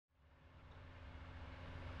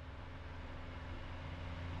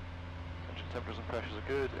Temperatures and pressures are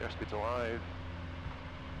good, airspeed's alive.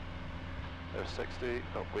 There's 60,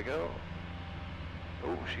 up we go.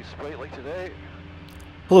 Oh, she's sprightly today.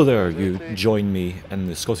 Hello there, you join me in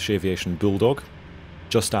the Scottish Aviation Bulldog.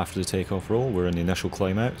 Just after the takeoff roll, we're in the initial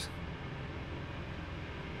climb out.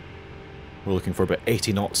 We're looking for about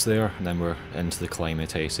 80 knots there, and then we're into the climb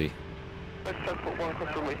at AC.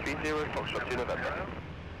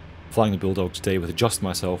 Flying the Bulldog today with just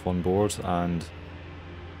myself on board, and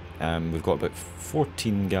we've got about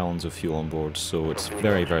 14 gallons of fuel on board, so it's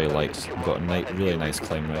very, very light. We've got a really nice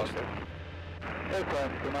climb rate.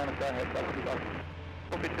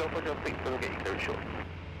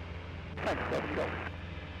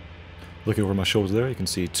 Looking over my shoulder there, you can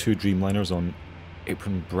see two Dreamliners on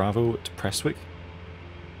apron Bravo at Prestwick.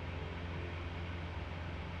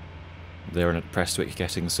 They're in at Prestwick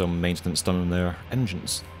getting some maintenance done on their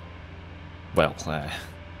engines. Well,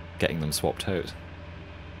 getting them swapped out.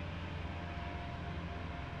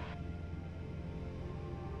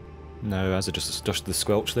 Now, as I just adjusted the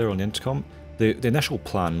squelch there on the intercom, the initial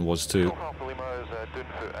plan was to...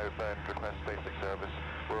 outbound, request basic service.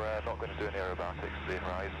 We're not going to do any aerobatics, the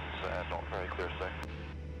horizon's not very clear, so.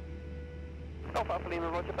 Alpha Lima,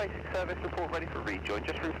 roger, basic service, report ready for rejoin.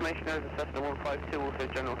 Just for information, there is a Cessna 152, also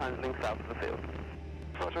general handling south of the field.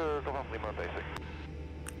 Roger, Alpha Lima, basic.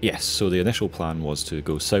 Yes, so the initial plan was to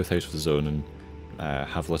go south out of the zone and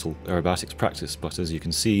have a little aerobatics practice, but as you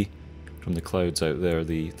can see from the clouds out there,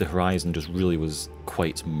 the horizon just really was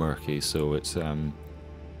quite murky, so it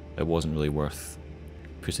wasn't really worth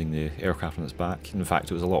putting the aircraft on its back. In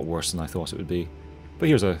fact, it was a lot worse than I thought it would be. But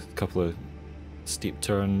here's a couple of steep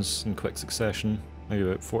turns in quick succession, maybe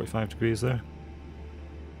about 45 degrees there.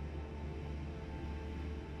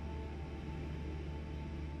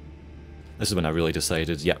 This is when I really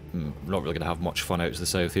decided, yep, I'm not really going to have much fun out to the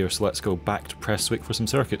south here, so let's go back to Prestwick for some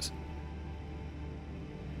circuits.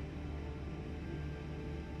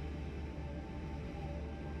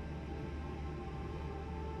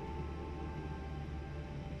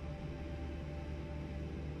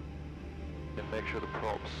 Make sure the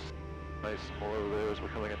props nice and low there as we're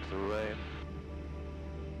coming into the rain.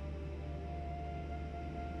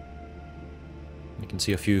 You can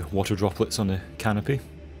see a few water droplets on the canopy.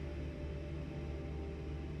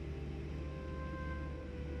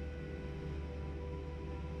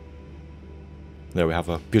 There we have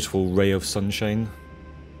a beautiful ray of sunshine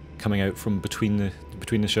coming out from between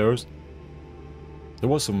the showers. There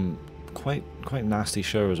was some quite nasty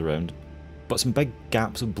showers around, but some big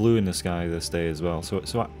gaps of blue in the sky this day as well. So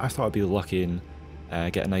I thought I'd be lucky and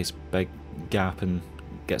get a nice big gap and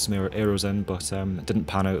get some arrows in, but it didn't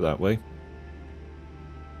pan out that way.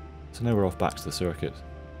 So now we're off back to the circuit.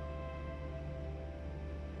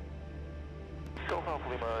 Golf Alpha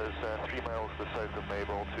Lima is 3 miles to the south of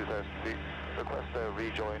Mabel, 2,000 feet. Request a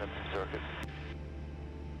rejoin and some circuits.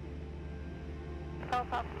 Golf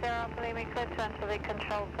Alpha Alpha Lima, clear to enter the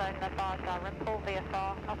control zone, advise our Ripple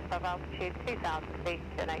VFR, up above altitude 2,000 feet,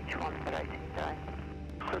 in H1 for 18 today.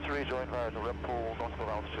 Clear to rejoin via the Ripple, not above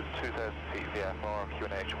altitude 2,000 feet, VFR,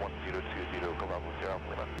 QNH 1020, Golf Alpha Sierra Alpha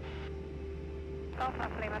Lima. Golf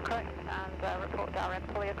Alpha Lima, correct, and report to our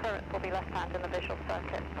Ripple. Your clearance will be left hand in the visual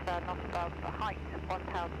circuit, not above the height,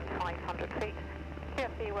 1,500 feet.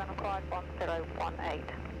 CFE when required, 1018.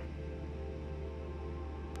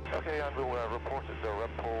 Okay, and we'll report it. The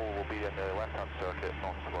Ripple will be in the left-hand circuit,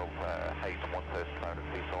 not above height 1,500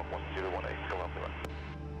 feet on 1018. Go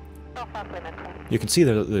on, You can see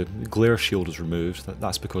that the glare shield is removed.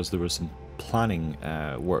 That's because there was some planning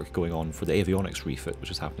work going on for the avionics refit, which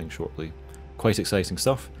is happening shortly. Quite exciting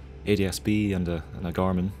stuff. ADS-B and a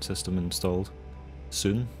Garmin system installed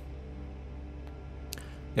soon.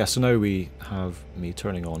 Yeah, so now we have me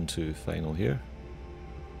turning on to final here.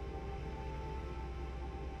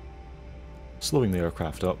 Slowing the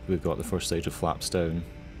aircraft up, we've got the first stage of flaps down,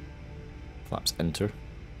 flaps enter.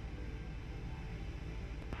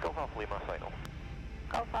 Golf Alpha Lima, final.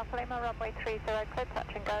 Golf Alpha Lima, runway 30, clear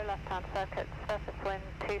touch and go, left-hand circuit, surface wind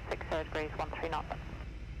 260 degrees, 13 knots.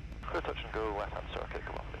 Clear touch and go, left-hand circuit,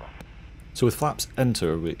 Golf Alpha Lima. So with flaps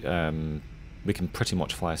enter, we can pretty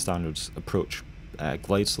much fly a standard approach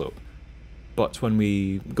glide slope. But when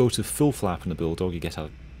we go to full flap in the Bulldog, you get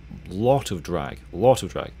a lot of drag.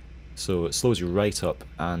 So it slows you right up,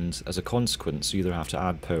 and as a consequence, you either have to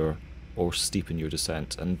add power or steepen your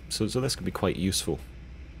descent. And so this can be quite useful.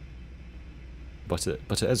 But it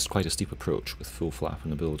is quite a steep approach with full flap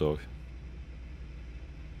in the Bulldog.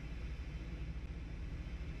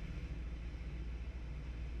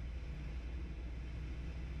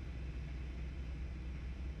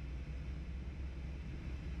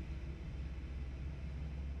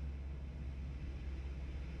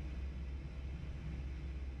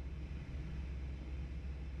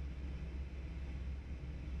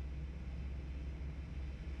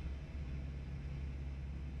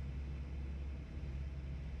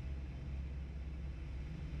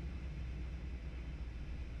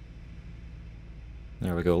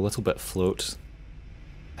 There we go, a little bit float.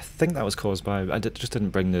 I think that was caused by... just didn't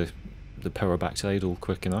bring the power back to idle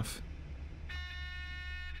quick enough.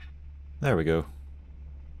 There we go.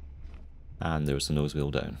 And there's the nose wheel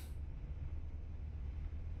down.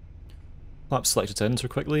 Flaps selected to enter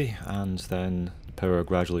quickly, and then the power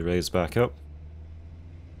gradually raised back up.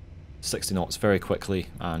 60 knots very quickly,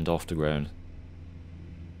 and off to ground.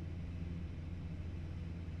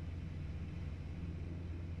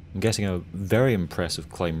 I'm getting a very impressive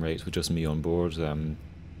climb rate with just me on board.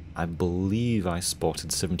 I believe I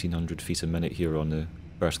spotted 1700 feet a minute here on the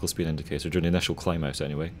vertical speed indicator, during the initial climb out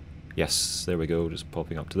anyway. Yes, there we go, just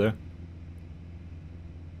popping up to there.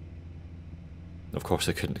 Of course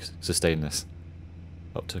I couldn't sustain this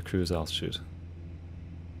up to cruise altitude.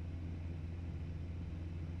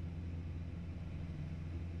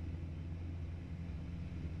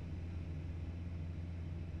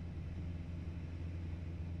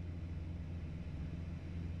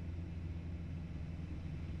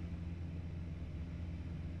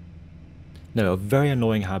 Now, a very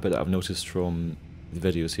annoying habit that I've noticed from the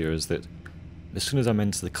videos here is that as soon as I'm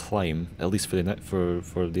into the climb, at least for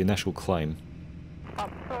the initial climb,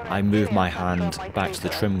 I move my hand back to the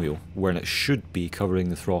trim wheel, where it should be covering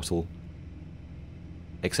the throttle,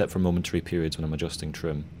 except for momentary periods when I'm adjusting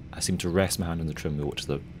trim. I seem to rest my hand on the trim wheel, which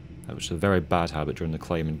is a very bad habit during the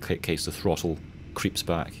climb in case the throttle creeps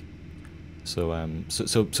back. So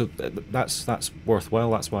that's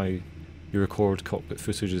worthwhile. That's why you record cockpit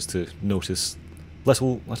footage, is to notice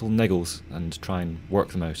little niggles and try and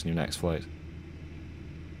work them out in your next flight.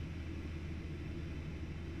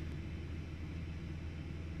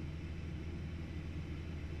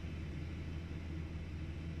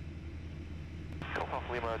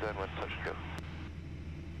 Lima, downwind, touch and go.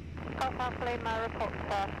 Golf Alpha Lima, report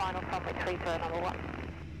final from Retriever number 1.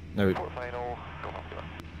 Now, Report final, Golf Alpha Lima.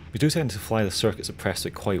 we do tend to fly the circuits at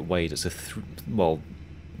Prestwick quite wide. It's a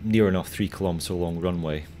near enough 3 kilometre long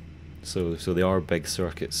runway, so they are big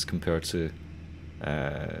circuits compared to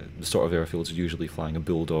the sort of airfields you're usually flying a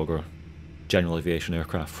Bulldog or general aviation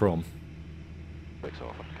aircraft from.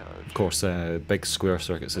 Of course, big square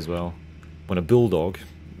circuits as well. When a Bulldog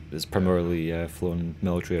is primarily flown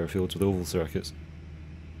military airfields with oval circuits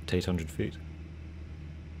at 800 feet.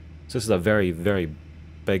 So this is a very, very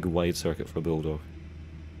big wide circuit for a Bulldog.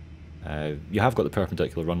 You have got the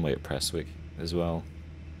perpendicular runway at Prestwick as well,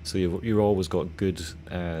 so you've always got good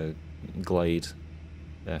glide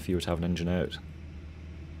if you were to have an engine out.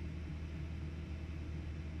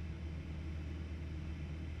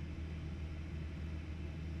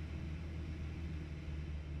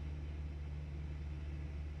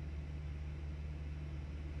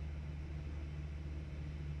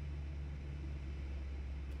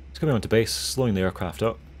 Coming onto base, slowing the aircraft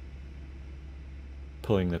up,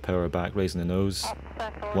 pulling the power back, raising the nose.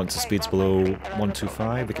 Once the speed's below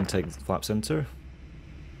 125, we can take the flaps enter.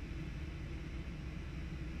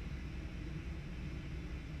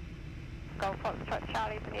 Golf Foxtrot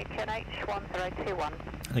Charlie, new QNH 1021.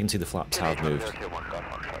 And you can see the flaps have moved.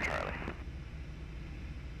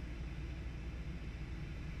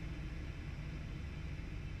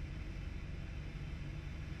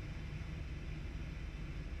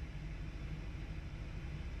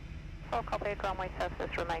 Full copy, runway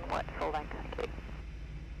surface remain wet, full length, thank you.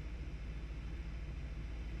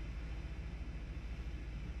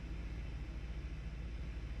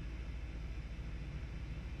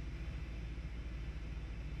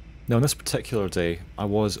 Now on this particular day, I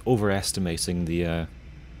was overestimating the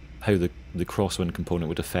how the crosswind component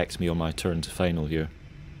would affect me on my turn to final here.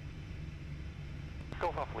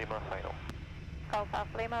 Golf Alpha Lima, final. Golf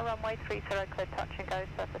Alpha Lima, runway 30, clear touch and go,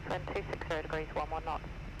 surface wind 260 degrees, 11 knots.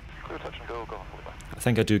 Clear touch and go, Golf Alpha Lima. I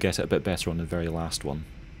think I do get it a bit better on the very last one.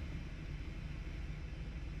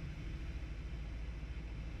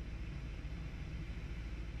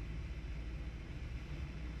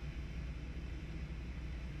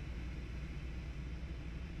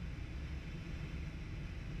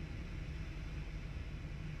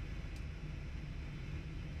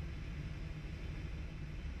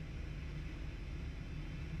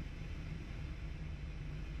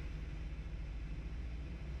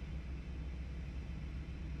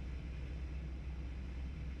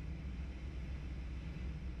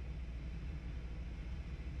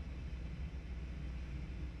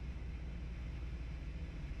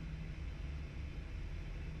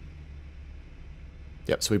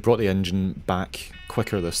 Yep, so we brought the engine back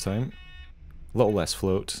quicker this time. A little less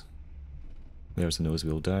float. There's the nose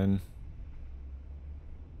wheel down.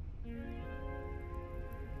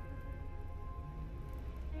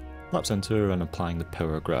 Lap center and applying the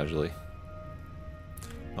power gradually.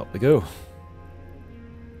 Up we go.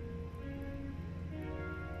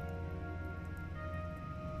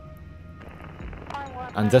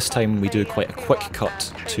 And this time we do quite a quick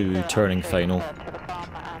cut to turning final,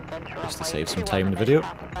 just to save some time in the video.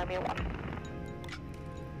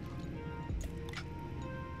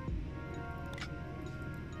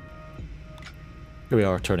 Here we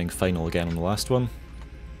are turning final again on the last one.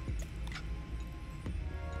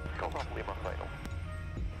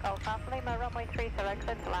 Alpha Lima, runway 30,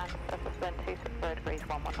 clear to land, surface wind 260 degrees,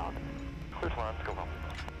 11 knots. Clear to land, go home.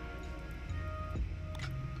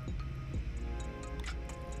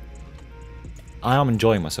 I am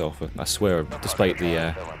enjoying myself, I swear, despite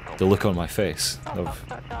the look on my face of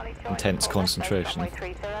intense concentration.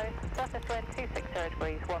 Surface wind 260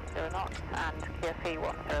 degrees, 10 knots, and QFE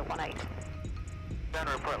 1018. Down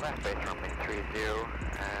report left base runway 30,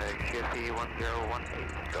 QFE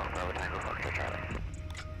 1018, go Bravo Tango Foxtrot Charlie.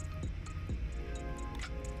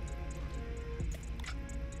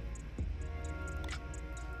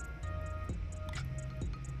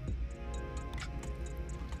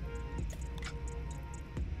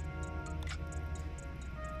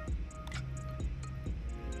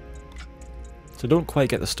 So don't quite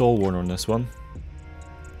get the stall warner on this one.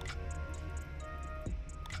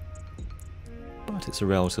 But it's a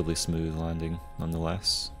relatively smooth landing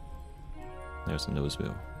nonetheless. There's the nose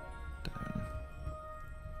wheel. Down.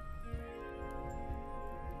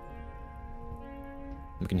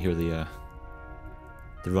 We can hear the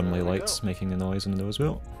runway lights making a noise on the nose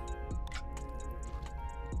wheel.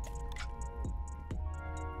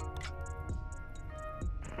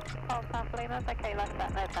 Okay, left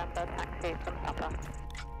at November, taxi from Papa.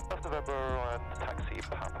 Left November and taxi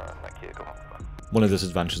Papa, thank you, go home. One of the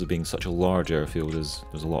disadvantages of being such a large airfield is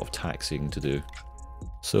there's a lot of taxiing to do.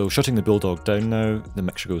 So shutting the Bulldog down now, the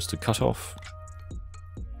mixture goes to cutoff,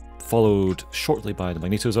 followed shortly by the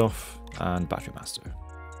magnetos off and battery master.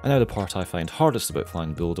 And now the part I find hardest about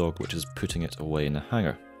flying Bulldog, which is putting it away in the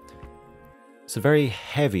hangar. It's a very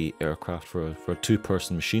heavy aircraft for a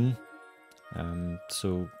two-person machine,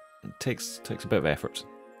 so it takes a bit of effort.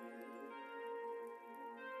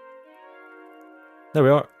 There we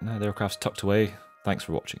are, now the aircraft's tucked away. Thanks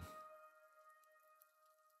for watching.